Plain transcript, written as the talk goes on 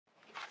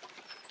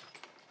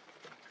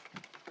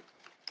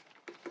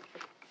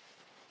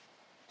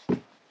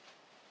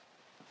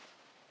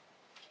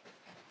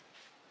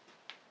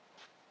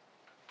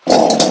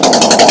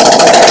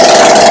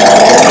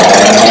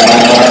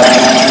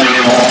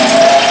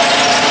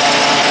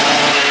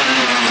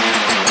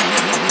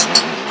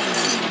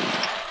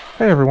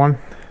Hey everyone,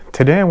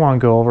 today I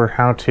want to go over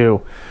how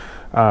to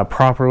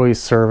properly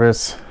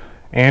service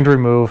and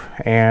remove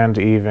and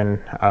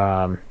even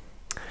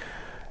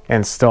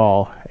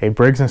install a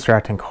Briggs and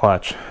Stratton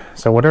clutch.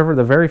 So whatever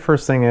the very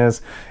first thing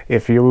is,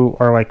 if you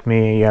are like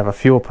me, you have a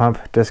fuel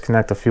pump,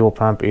 disconnect the fuel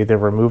pump, either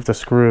remove the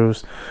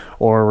screws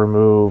or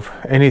remove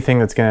anything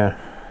that's going to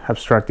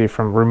obstruct you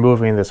from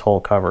removing this whole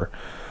cover.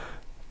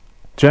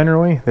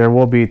 Generally, there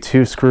will be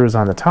 2 screws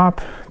on the top,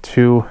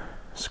 2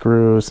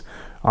 screws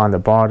on the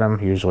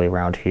bottom, usually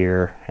around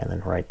here and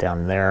then right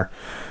down there.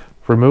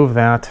 Remove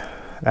that.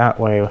 That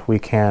way we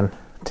can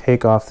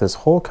take off this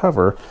whole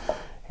cover,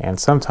 and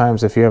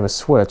sometimes if you have a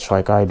switch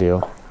like I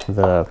do,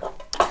 the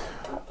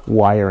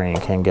wiring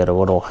can get a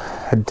little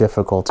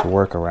difficult to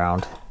work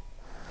around,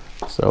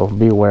 so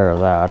be aware of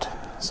that.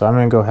 So I'm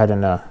going to go ahead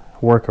and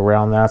work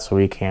around that so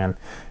we can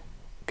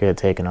get it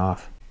taken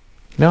off.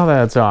 Now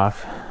that it's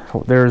off,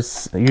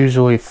 there's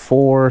usually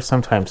 4,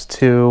 sometimes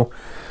 2.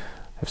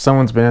 If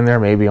someone's been in there,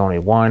 maybe only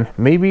 1.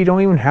 Maybe you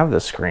don't even have the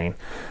screen,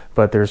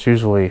 but there's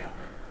usually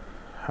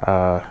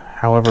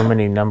however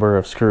many number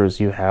of screws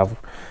you have.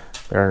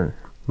 They're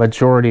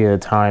majority of the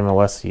time,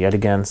 unless yet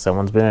again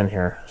someone's been in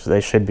here, so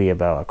they should be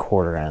about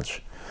 1/4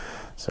 inch.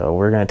 So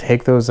we're going to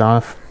take those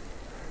off.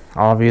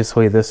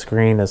 Obviously this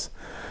screen is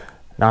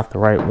not the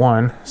right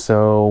one,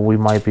 so we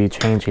might be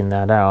changing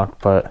that out,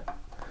 but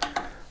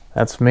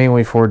that's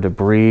mainly for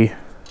debris.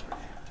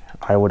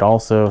 I would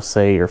also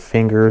say your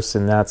fingers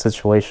in that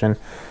situation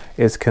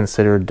is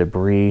considered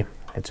debris.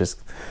 It's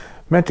just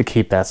meant to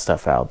keep that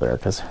stuff out there,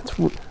 because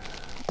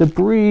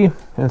debris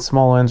in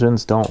small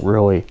engines don't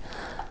really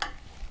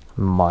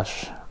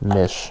mesh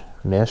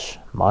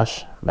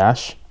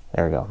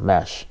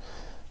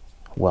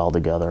well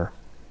together.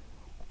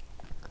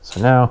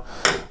 So now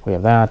we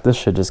have that. This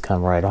should just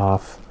come right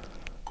off.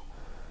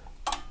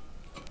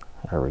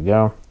 There we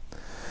go.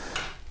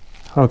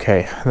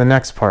 Okay, the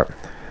next part.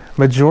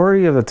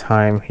 Majority of the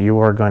time you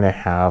are going to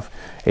have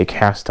a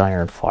cast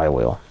iron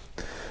flywheel.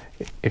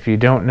 If you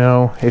don't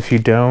know, if you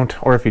don't,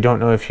 or if you don't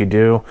know if you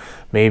do,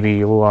 maybe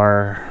you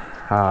are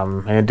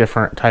in a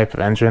different type of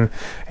engine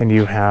and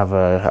you have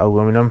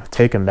aluminum.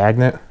 Take a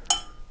magnet.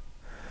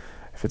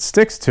 If it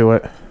sticks to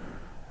it,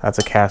 that's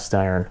a cast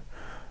iron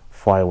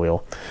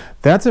flywheel.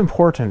 That's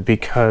important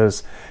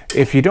because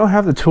if you don't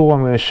have the tool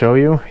I'm going to show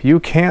you, you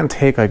can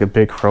take like a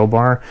big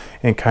crowbar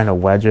and kind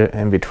of wedge it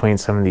in between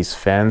some of these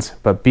fins,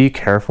 but be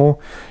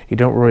careful. You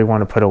don't really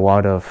want to put a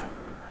lot of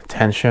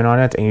tension on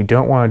it, and you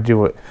don't want to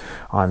do it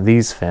on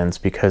these fins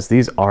because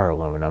these are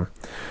aluminum.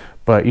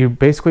 But you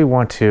basically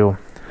want to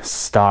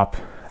stop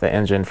the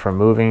engine from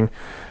moving.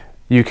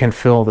 You can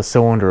fill the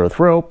cylinder with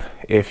rope.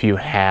 If you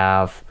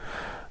have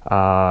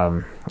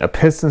a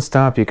piston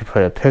stop, you could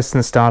put a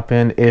piston stop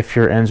in if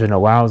your engine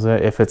allows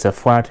it. If it's a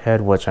flathead,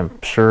 which I'm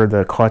sure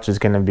the clutch is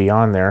going to be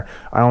on there,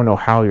 I don't know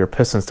how your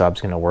piston stop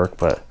is going to work,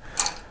 but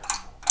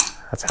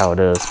that's how it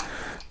is.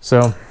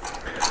 So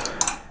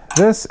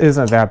this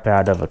isn't that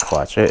bad of a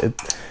clutch. It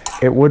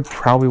would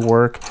probably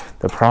work.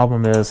 The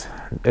problem is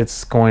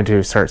it's going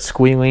to start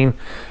squealing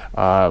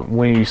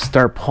when you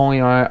start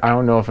pulling on it. I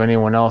don't know if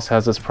anyone else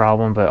has this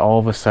problem, but all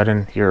of a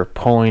sudden you're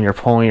pulling, you're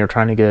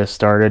trying to get it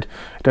started.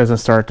 It doesn't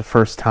start the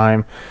first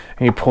time,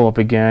 and you pull up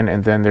again,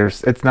 and then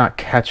it's not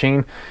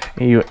catching,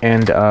 and you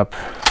end up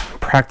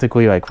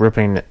practically like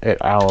ripping it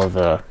out of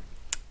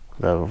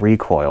the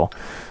recoil.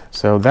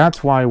 So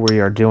that's why we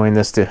are doing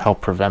this, to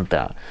help prevent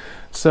that.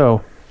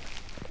 So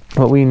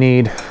what we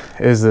need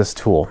is this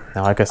tool.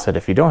 Now, like I said,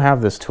 if you don't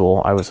have this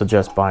tool, I would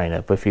suggest buying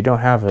it. But if you don't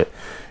have it,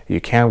 you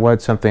can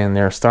wedge something in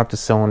there, stop the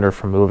cylinder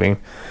from moving,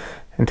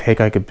 and take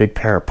like a big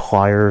pair of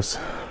pliers.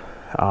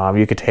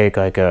 You could take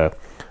like a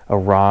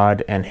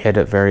rod and hit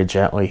it very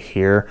gently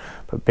here.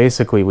 But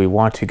basically, we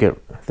want to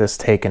get this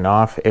taken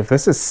off. If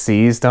this is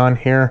seized on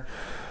here,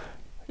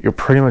 you're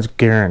pretty much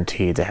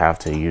guaranteed to have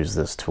to use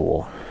this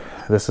tool.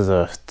 This is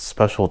a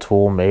special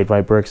tool made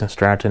by Briggs and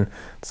Stratton.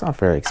 It's not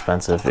very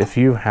expensive. If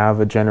you have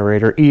a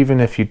generator,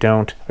 even if you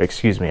don't,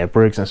 excuse me, a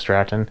Briggs and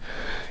Stratton,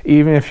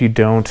 even if you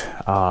don't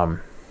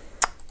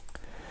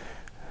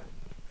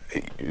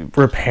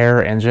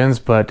repair engines,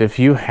 but if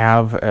you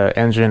have an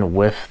engine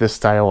with this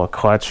style of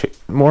clutch,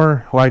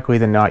 more likely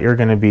than not, you're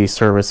going to be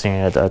servicing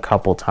it a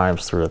couple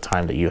times through the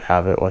time that you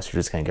have it, or else you're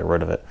just going to get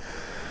rid of it.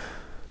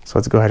 So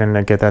let's go ahead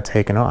and get that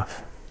taken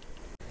off.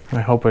 I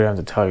hope I don't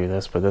have to tell you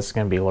this, but this is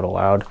going to be a little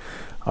loud.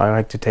 I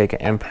like to take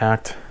an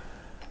impact.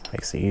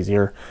 Makes it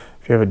easier.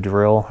 If you have a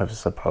drill, I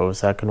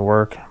suppose that can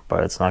work,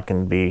 but it's not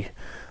going to be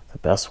the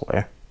best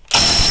way.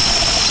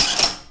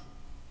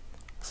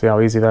 See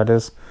how easy that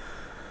is?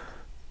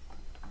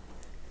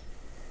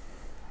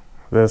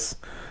 This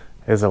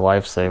is a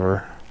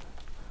lifesaver.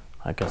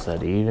 Like I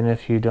said, even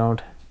if you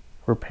don't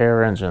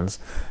repair engines,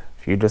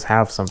 if you just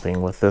have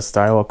something with this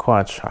style of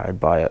clutch, I'd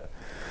buy it.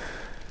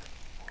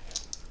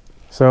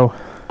 So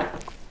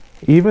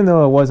even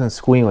though it wasn't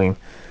squealing,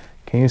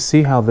 can you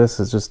see how this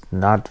is just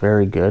not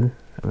very good?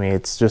 I mean,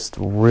 it's just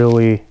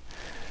really,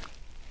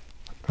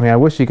 I mean, I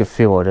wish you could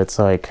feel it. It's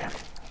like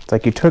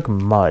you took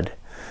mud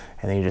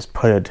and then you just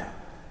put it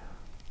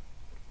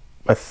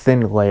a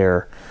thin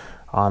layer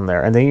on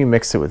there, and then you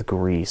mix it with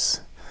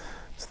grease.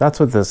 So that's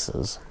what this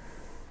is.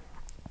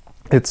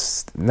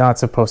 It's not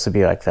supposed to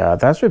be like that.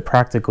 That should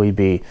practically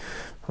be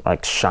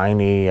like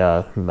shiny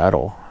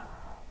metal.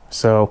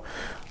 So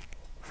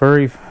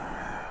very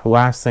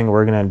last thing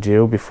we're gonna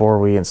do before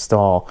we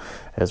install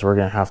is we're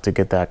gonna have to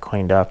get that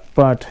cleaned up,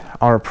 but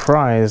our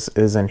prize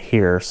is in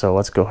here, so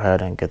let's go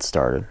ahead and get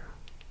started.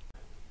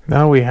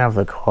 Now we have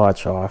the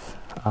clutch off.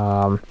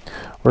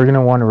 We're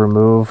gonna want to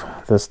remove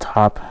this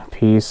top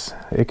piece.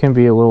 It can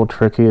be a little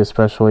tricky,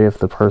 especially if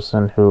the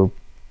person who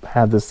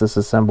had this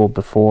disassembled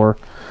before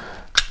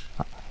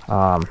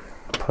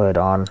put it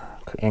on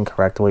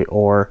incorrectly,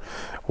 or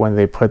when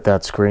they put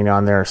that screen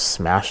on there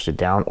smashed it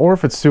down, or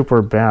if it's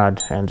super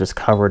bad and just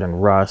covered in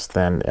rust,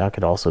 then that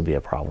could also be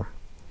a problem.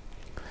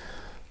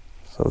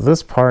 So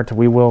this part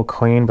we will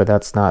clean, but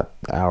that's not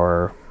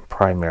our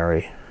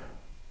primary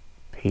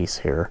piece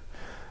here.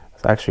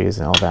 It actually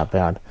isn't all that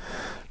bad.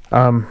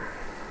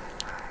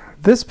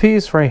 This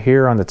piece right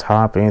here on the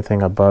top,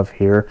 anything above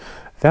here,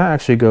 that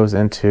actually goes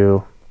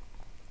into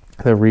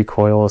the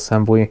recoil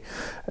assembly.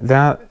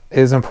 That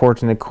is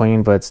important to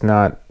clean, but it's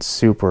not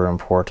super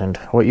important.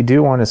 What you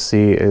do want to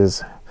see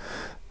is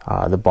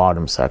the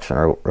bottom section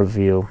or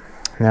view.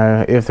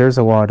 Now, if there's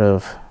a lot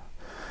of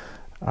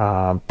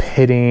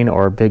pitting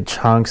or big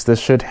chunks, this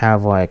should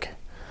have like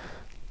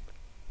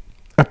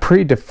a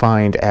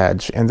predefined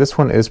edge, and this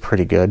one is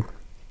pretty good.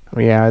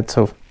 Yeah, it's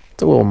a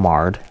little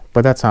marred,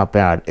 but that's not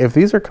bad. If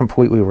these are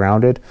completely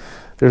rounded,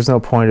 there's no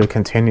point of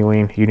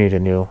continuing. You need a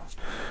new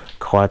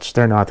clutch.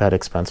 They're not that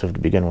expensive to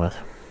begin with.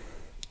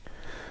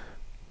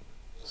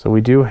 So we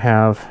do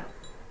have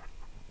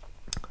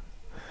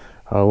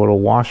a little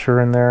washer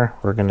in there.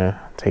 We're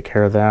gonna take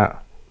care of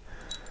that.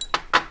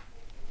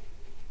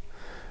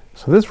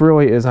 So this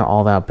really isn't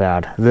all that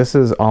bad. This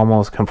is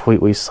almost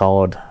completely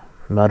solid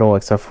metal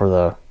except for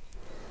the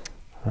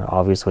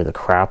obviously the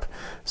crap.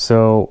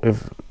 So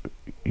if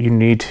you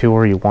need to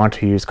or you want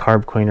to use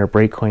carb clean or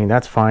brake clean,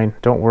 that's fine.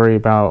 Don't worry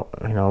about,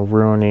 you know,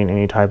 ruining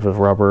any type of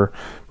rubber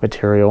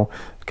material.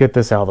 Get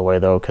this out of the way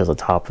though, because the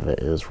top of it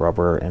is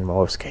rubber in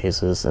most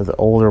cases. The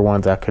older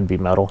ones, that could be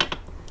metal.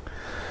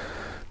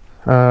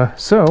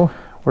 So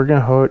we're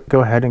gonna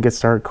go ahead and get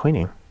started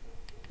cleaning.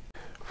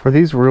 For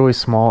these really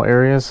small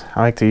areas,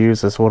 I like to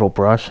use this little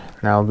brush.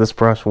 Now this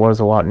brush was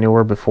a lot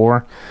newer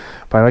before,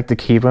 but I like to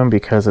keep them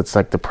because it's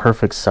like the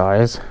perfect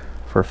size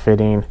for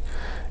fitting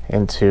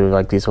into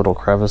like these little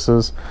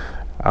crevices.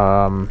 So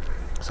I'm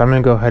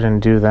gonna go ahead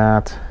and do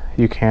that.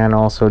 You can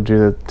also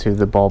do it to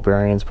the ball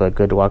bearings, but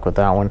good luck with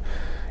that one.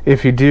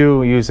 If you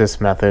do use this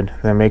method,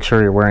 then make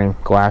sure you're wearing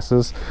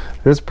glasses.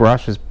 This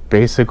brush is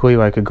basically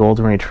like a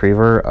golden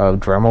retriever of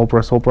Dremel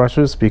bristle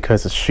brushes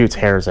because it shoots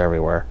hairs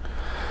everywhere.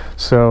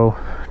 So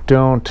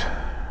don't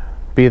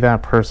be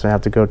that person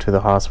have to go to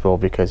the hospital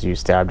because you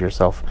stabbed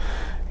yourself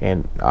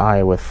in the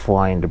eye with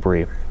flying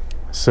debris.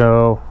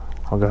 So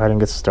I'll go ahead and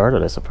get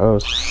started, I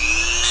suppose.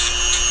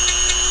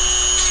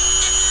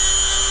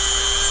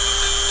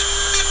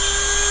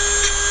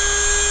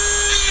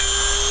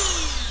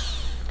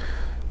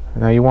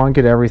 Now you want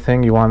to get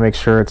everything, you want to make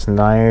sure it's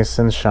nice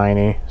and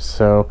shiny,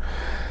 so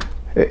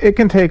it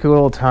can take a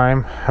little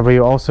time, but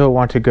you also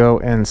want to go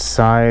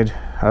inside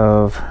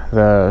of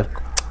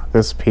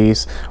this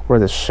piece where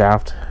the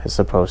shaft is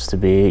supposed to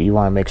be. You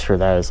want to make sure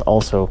that is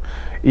also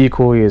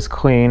equally as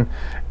clean,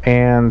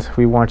 and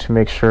we want to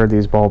make sure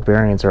these ball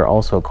bearings are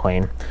also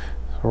clean.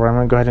 So I'm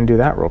going to go ahead and do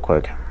that real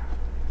quick.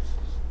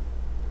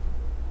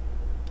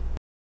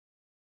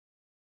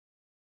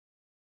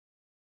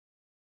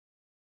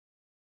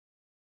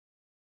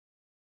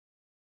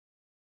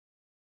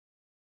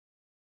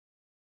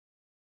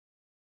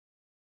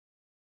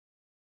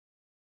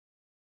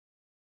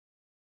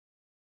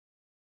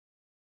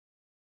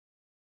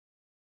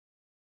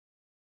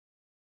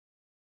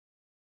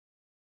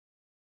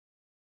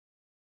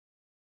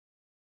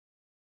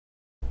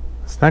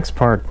 This next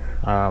part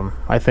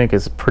I think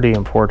is pretty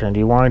important.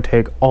 You want to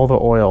take all the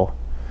oil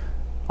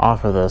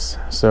off of this.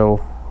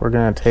 So we're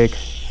going to take,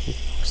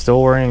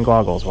 still wearing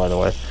goggles by the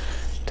way,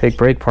 take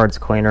brake parts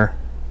cleaner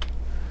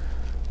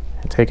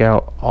and take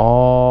out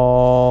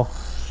all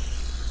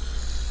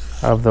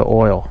of the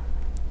oil,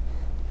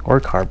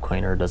 or carb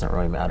cleaner, doesn't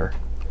really matter.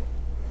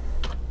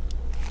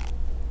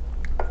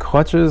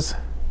 Clutches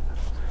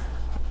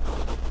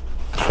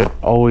should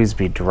always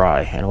be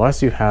dry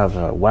unless you have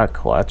a wet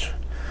clutch.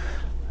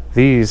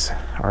 These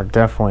are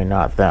definitely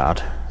not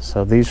that,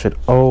 so these should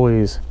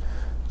always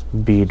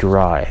be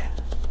dry.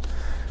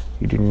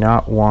 You do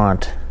not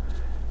want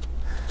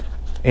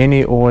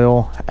any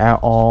oil at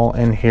all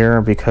in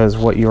here, because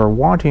what you're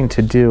wanting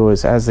to do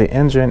is, as the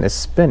engine is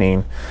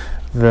spinning,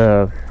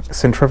 the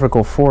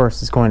centrifugal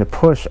force is going to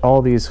push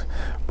all these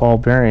ball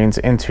bearings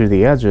into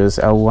the edges,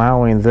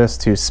 allowing this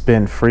to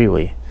spin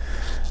freely.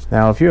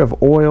 Now if you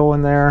have oil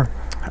in there,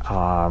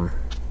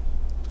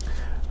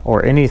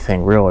 or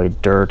anything really,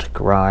 dirt,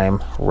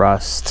 grime,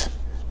 rust,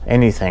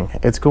 anything,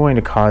 it's going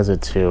to cause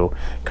it to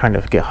kind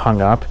of get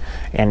hung up,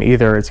 and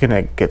either it's going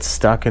to get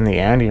stuck in the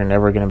end, you're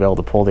never going to be able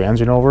to pull the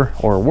engine over,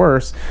 or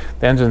worse,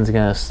 the engine's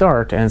going to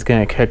start and it's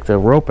going to kick the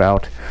rope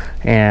out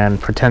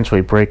and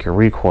potentially break your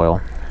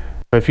recoil.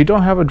 But if you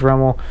don't have a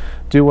Dremel,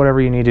 do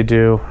whatever you need to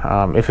do.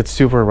 If it's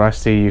super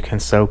rusty, you can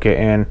soak it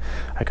in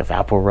like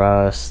evapor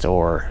rust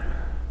or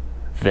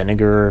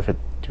vinegar if you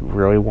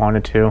really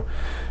wanted to,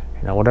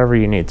 you know, whatever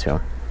you need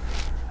to.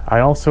 I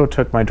also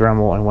took my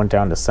Dremel and went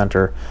down the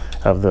center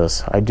of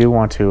this. I do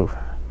want to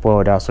blow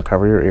it out, so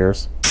cover your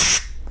ears.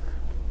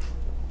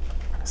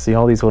 See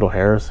all these little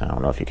hairs? I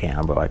don't know if you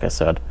can, but like I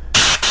said,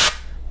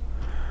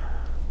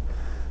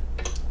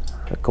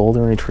 a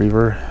golden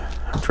retriever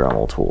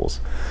Dremel tools.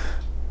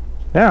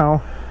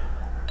 Now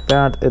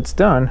that it's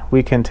done,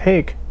 we can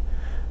take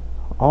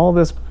all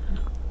this.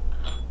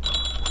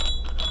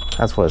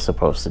 That's what it's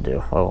supposed to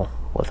do. Well,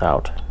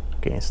 without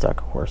getting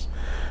stuck, of course.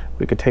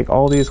 We could take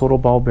all these little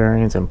ball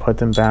bearings and put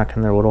them back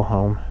in their little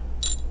home.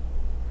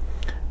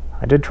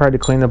 I did try to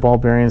clean the ball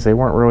bearings. They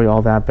weren't really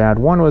all that bad.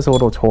 One was a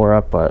little tore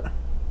up, but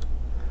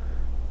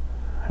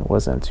it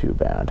wasn't too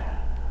bad.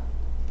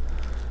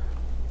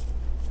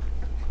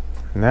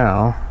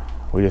 Now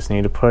we just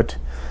need to put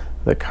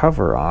the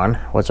cover on,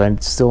 which I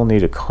still need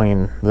to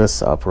clean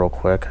this up real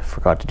quick. I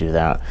forgot to do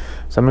that.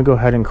 So I'm gonna go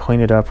ahead and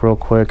clean it up real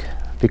quick.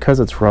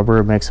 Because it's rubber,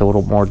 it makes it a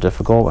little more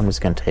difficult. I'm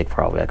just gonna take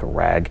probably like a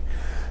rag.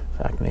 In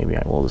fact, maybe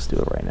I will just do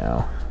it right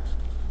now.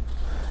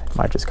 It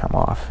might just come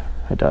off.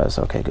 It does.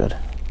 Okay, good.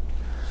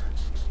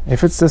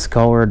 If it's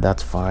discolored,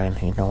 that's fine.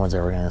 No one's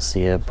ever gonna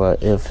see it.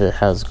 But if it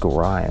has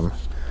grime,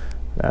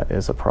 that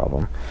is a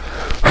problem.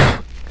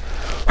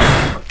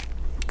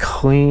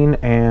 Clean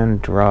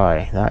and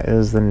dry. That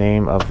is the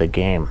name of the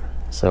game.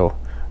 So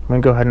I'm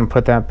gonna go ahead and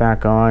put that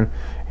back on.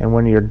 And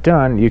when you're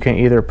done, you can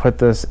either put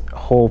this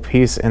whole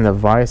piece in the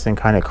vise and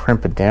kind of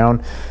crimp it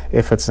down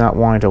if it's not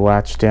wanting to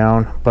latch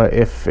down. But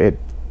if it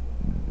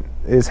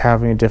is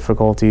having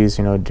difficulties,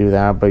 you know, do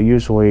that. But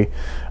usually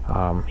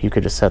you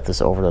could just set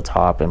this over the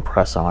top and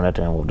press on it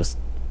and it will just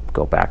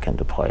go back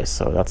into place.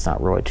 So that's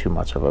not really too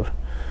much of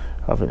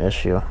an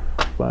issue.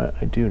 But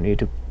I do need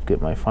to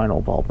get my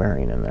final ball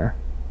bearing in there.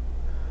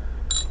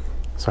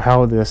 So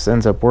how this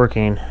ends up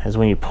working is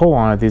when you pull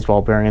on it, these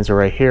ball bearings are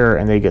right here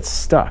and they get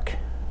stuck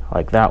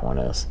like that one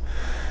is.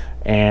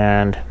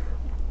 And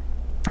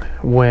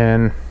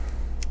when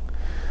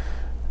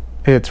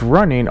it's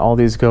running, all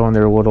these go in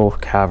their little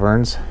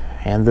caverns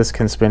and this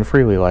can spin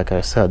freely, like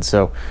I said.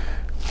 So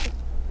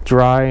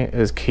dry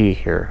is key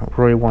here.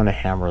 Really want to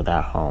hammer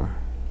that home.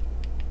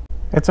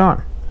 It's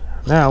on.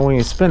 Now when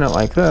you spin it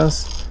like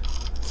this,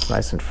 it's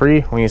nice and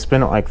free. When you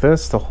spin it like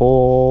this, the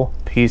whole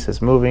piece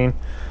is moving.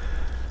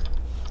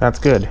 That's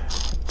good.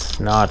 It's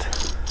not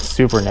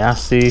super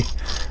nasty.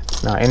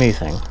 It's not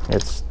anything.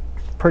 It's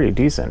pretty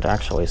decent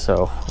actually.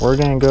 So we're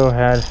gonna go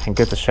ahead and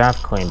get the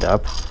shaft cleaned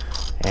up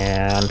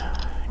and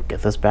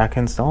get this back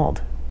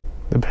installed.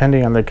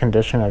 Depending on the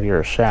condition of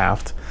your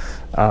shaft,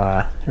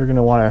 you're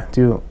gonna wanna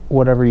do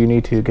whatever you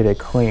need to get it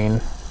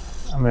clean.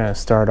 I'm gonna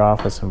start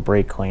off with some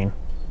brake clean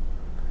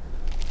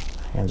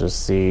and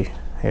just see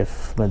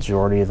if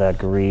majority of that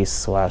grease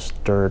slash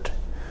dirt,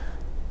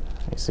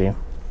 you see,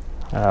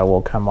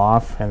 will come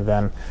off. And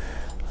then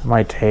I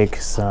might take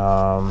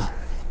some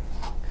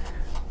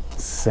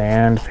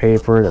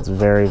sandpaper that's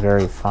very,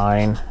 very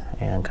fine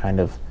and kind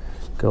of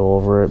go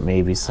over it.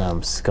 Maybe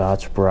some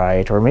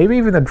Scotch-Brite or maybe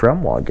even the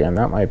Dremel again.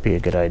 That might be a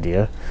good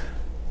idea.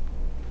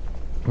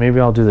 Maybe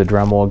I'll do the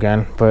Dremel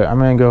again, but I'm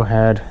gonna go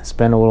ahead,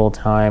 spend a little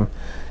time,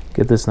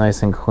 get this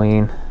nice and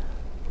clean.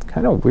 It's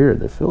kind of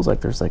weird. It feels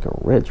like there's like a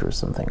ridge or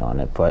something on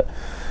it, but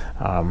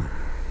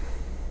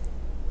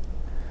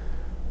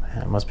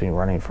it must be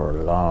running for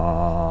a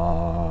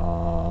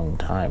long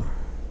time.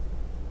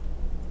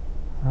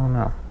 I don't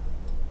know.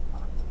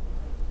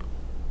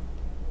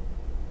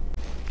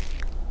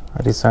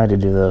 I decided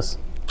to do this.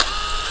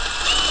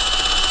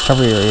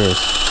 Cover your ears.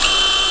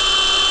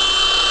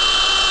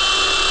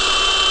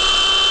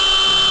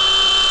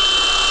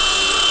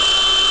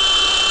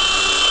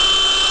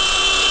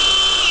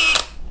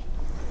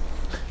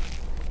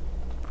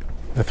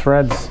 The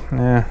threads,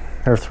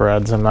 they're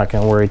threads. I'm not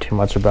going to worry too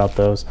much about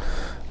those.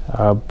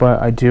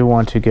 But I do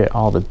want to get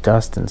all the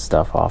dust and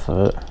stuff off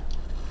of it.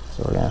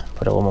 So we're going to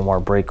put a little more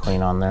brake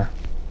clean on there.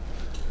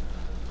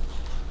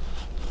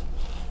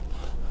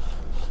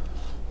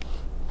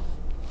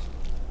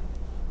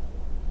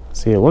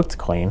 See, it looked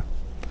clean.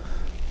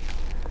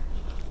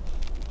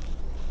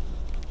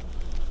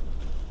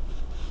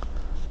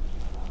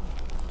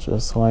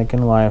 Just like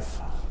in life,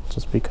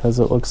 just because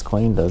it looks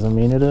clean doesn't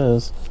mean it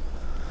is.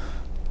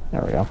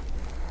 There we go.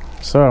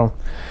 So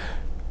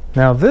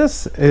now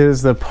this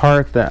is the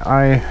part that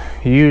I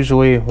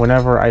usually,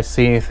 whenever I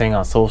see anything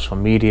on social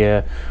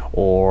media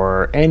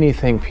or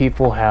anything,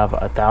 people have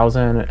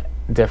 1,000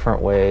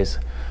 different ways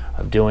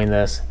of doing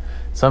this.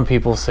 Some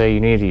people say you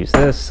need to use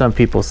this, some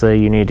people say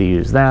you need to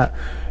use that.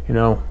 You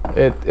know,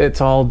 it's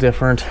all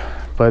different,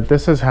 but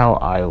this is how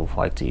I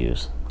like to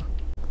use.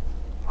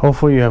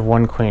 Hopefully you have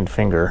one clean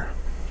finger.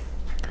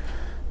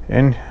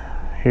 And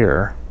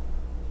here,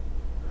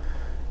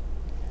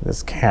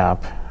 this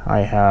cap, I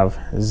have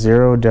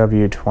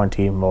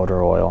 0W20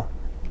 motor oil.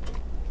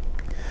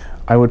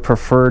 I would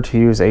prefer to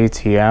use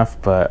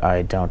ATF, but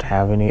I don't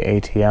have any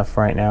ATF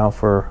right now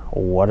for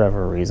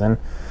whatever reason.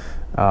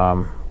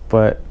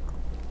 But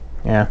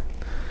yeah.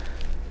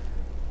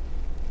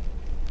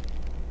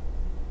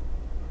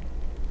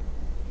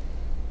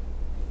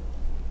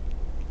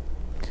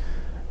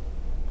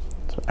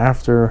 So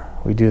after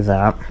we do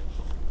that,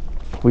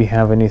 if we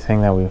have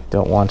anything that we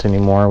don't want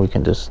anymore, we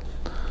can just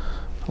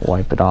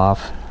wipe it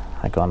off,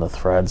 like on the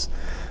threads.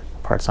 The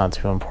part's not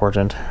too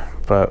important,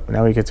 but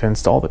now we get to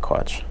install the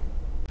clutch.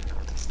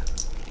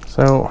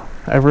 So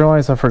I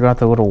realized I forgot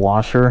the little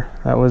washer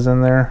that was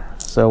in there.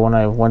 So when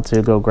I went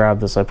to go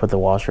grab this, I put the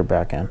washer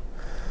back in.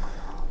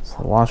 So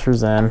the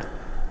washer's in.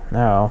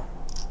 Now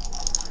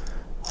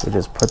we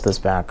just put this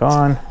back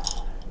on.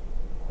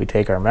 We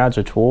take our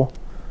magic tool,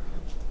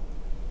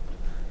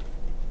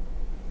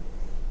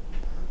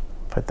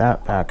 put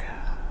that back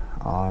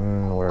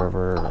on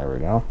wherever, there we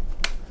go.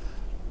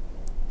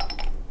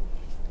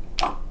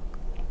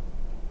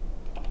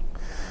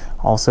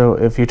 Also,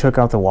 if you took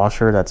out the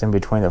washer that's in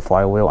between the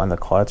flywheel and the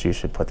clutch, you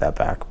should put that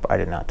back. I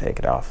did not take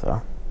it off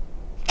though.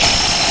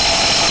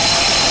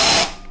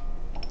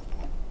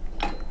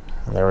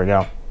 There we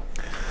go.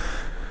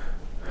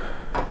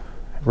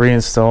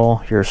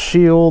 Reinstall your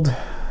shield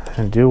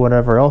and do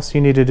whatever else you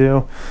need to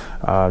do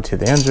to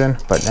the engine.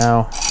 But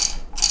now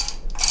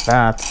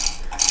that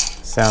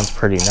sounds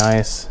pretty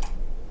nice.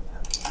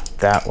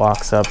 That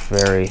locks up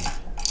very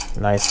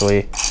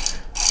nicely.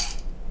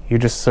 You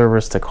just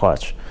service the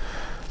clutch.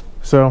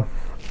 So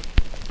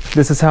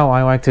this is how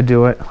I like to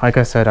do it. Like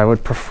I said, I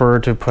would prefer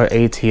to put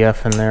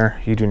ATF in there.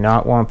 You do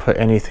not want to put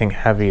anything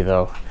heavy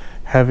though.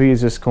 Heavy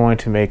is just going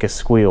to make a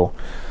squeal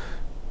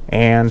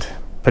and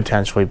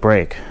potentially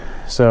break.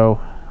 So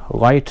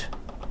light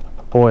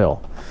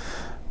oil.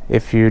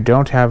 If you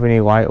don't have any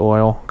light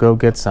oil, go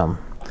get some.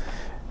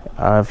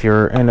 If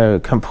you're in a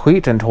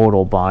complete and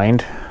total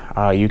bind,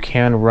 you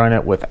can run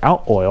it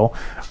without oil.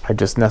 I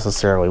just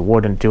necessarily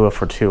wouldn't do it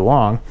for too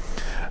long.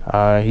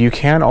 You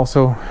can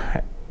also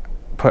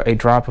put a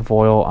drop of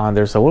oil on,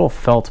 there's a little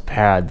felt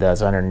pad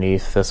that's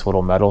underneath this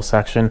little metal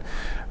section.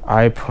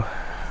 I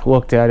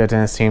looked at it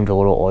and it seemed a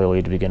little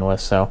oily to begin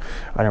with, so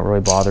I didn't really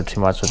bother too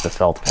much with the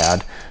felt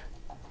pad.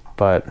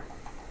 But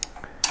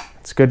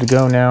it's good to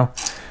go now.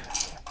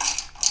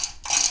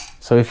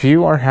 So if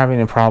you are having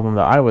a problem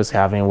that I was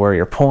having where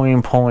you're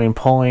pulling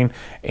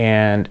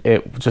and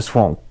it just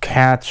won't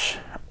catch,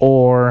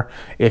 or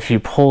if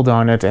you pulled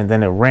on it and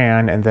then it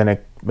ran and then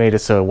it made it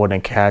so it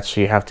wouldn't catch,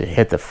 so you have to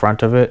hit the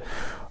front of it,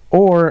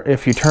 or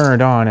if you turn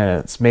it on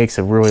and it makes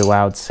a really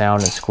loud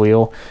sound and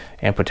squeal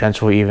and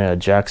potentially even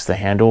ejects the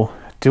handle,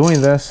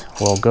 doing this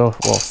will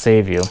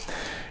save you.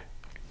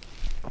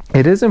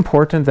 It is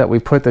important that we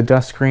put the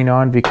dust screen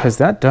on because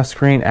that dust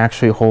screen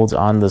actually holds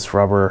on this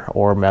rubber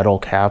or metal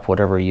cap,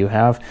 whatever you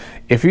have.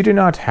 If you do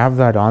not have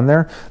that on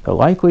there, the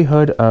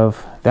likelihood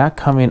of that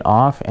coming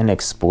off and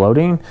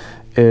exploding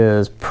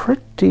is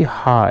pretty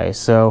high.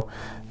 So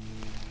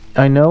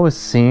I know it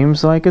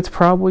seems like it's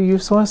probably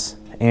useless,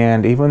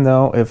 and even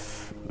though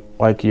if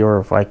like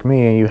you're like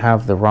me and you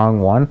have the wrong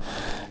one,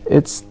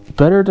 it's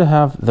better to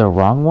have the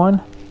wrong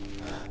one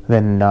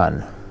than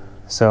none.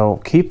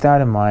 So keep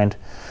that in mind.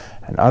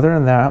 And other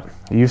than that,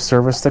 you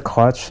service the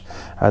clutch.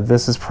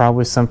 This is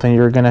probably something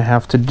you're going to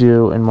have to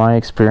do, in my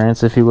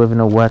experience, if you live in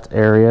a wet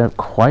area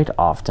quite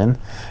often.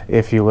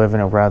 If you live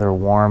in a rather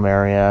warm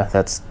area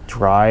that's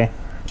dry,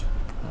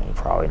 you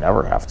probably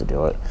never have to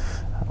do it.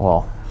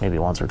 Well, maybe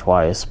once or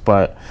twice.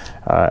 But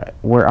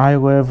where I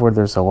live, where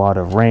there's a lot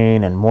of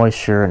rain and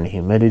moisture and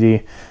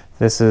humidity,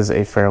 this is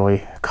a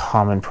fairly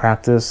common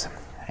practice.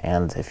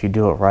 And if you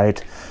do it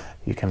right,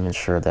 you can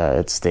ensure that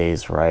it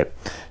stays right.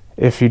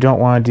 If you don't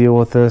want to deal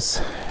with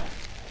this,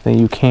 then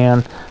you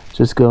can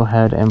just go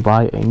ahead and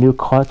buy a new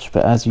clutch.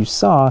 But as you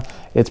saw,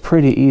 it's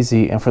pretty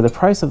easy, and for the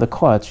price of the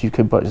clutch, you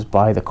could just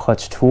buy the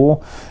clutch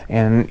tool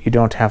and you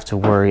don't have to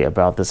worry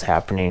about this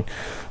happening.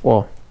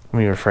 Well, let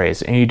me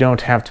rephrase, and you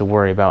don't have to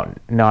worry about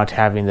not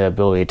having the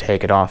ability to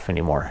take it off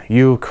anymore.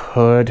 You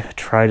could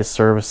try to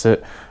service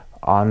it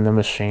on the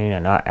machine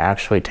and not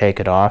actually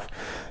take it off.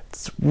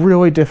 It's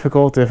really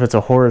difficult if it's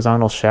a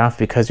horizontal shaft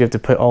because you have to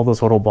put all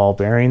those little ball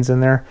bearings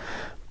in there.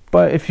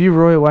 But if you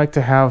really like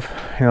to have,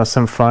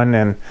 some fun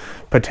and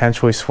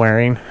potentially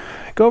swearing,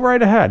 go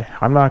right ahead.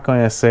 I'm not going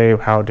to say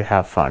how to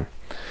have fun.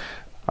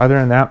 Other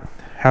than that,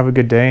 have a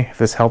good day. If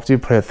this helped you,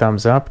 put a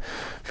thumbs up.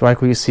 If you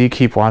like what you see,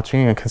 keep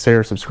watching and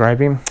consider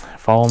subscribing.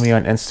 Follow me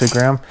on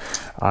Instagram.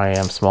 I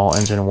am Small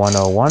Engine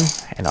 101,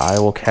 and I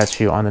will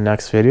catch you on the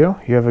next video.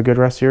 You have a good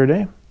rest of your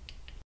day.